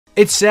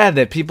It's sad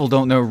that people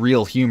don't know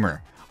real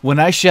humor. When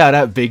I shout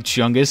out Big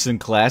Chungus in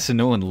class and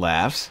no one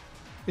laughs,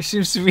 there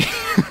seems to be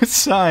a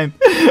sign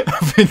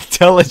of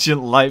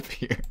intelligent life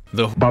here.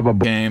 The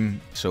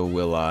game, so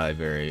will I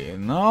very...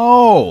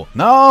 No!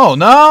 No!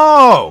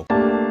 No!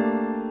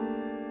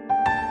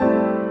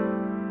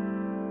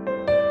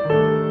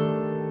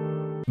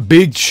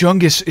 Big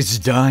Chungus is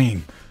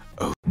dying.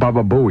 Oh.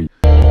 Baba Booey.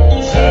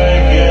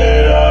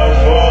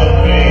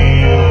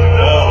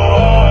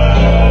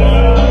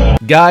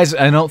 Guys,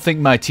 I don't think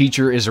my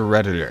teacher is a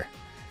Redditor.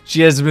 She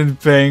has been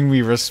paying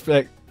me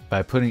respect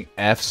by putting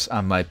F's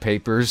on my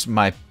papers.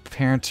 My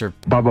parents are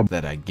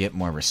that I get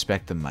more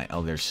respect than my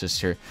elder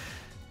sister.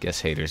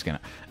 Guess haters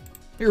gonna...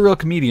 You're a real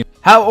comedian.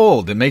 How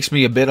old? It makes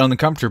me a bit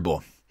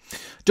uncomfortable.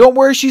 Don't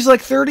worry, she's like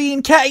 30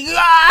 and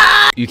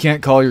You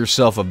can't call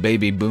yourself a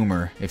baby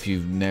boomer if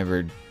you've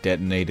never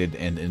detonated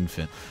an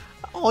infant.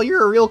 Oh,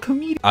 you're a real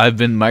comedian. I've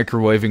been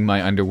microwaving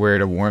my underwear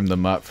to warm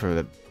them up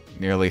for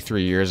nearly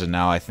 3 years, and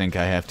now I think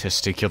I have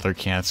testicular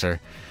cancer.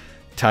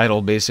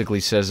 Title basically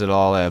says it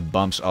all. I have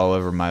bumps all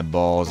over my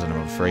balls, and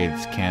I'm afraid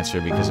it's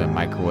cancer because I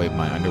microwave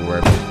my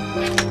underwear.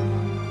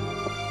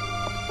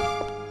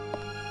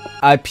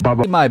 I pee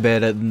in my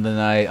bed in the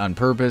night on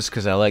purpose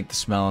because I like the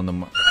smell in the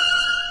morning.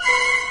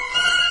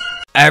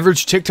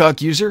 Average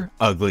TikTok user,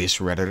 ugliest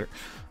Redditor.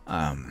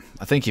 I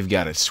think you've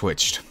got it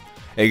switched.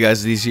 Hey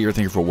guys, these here.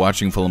 Thank you for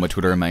watching. Follow my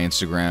Twitter and my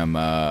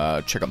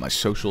Instagram. Check out my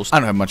socials. I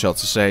don't have much else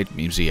to say.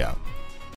 Memesy out.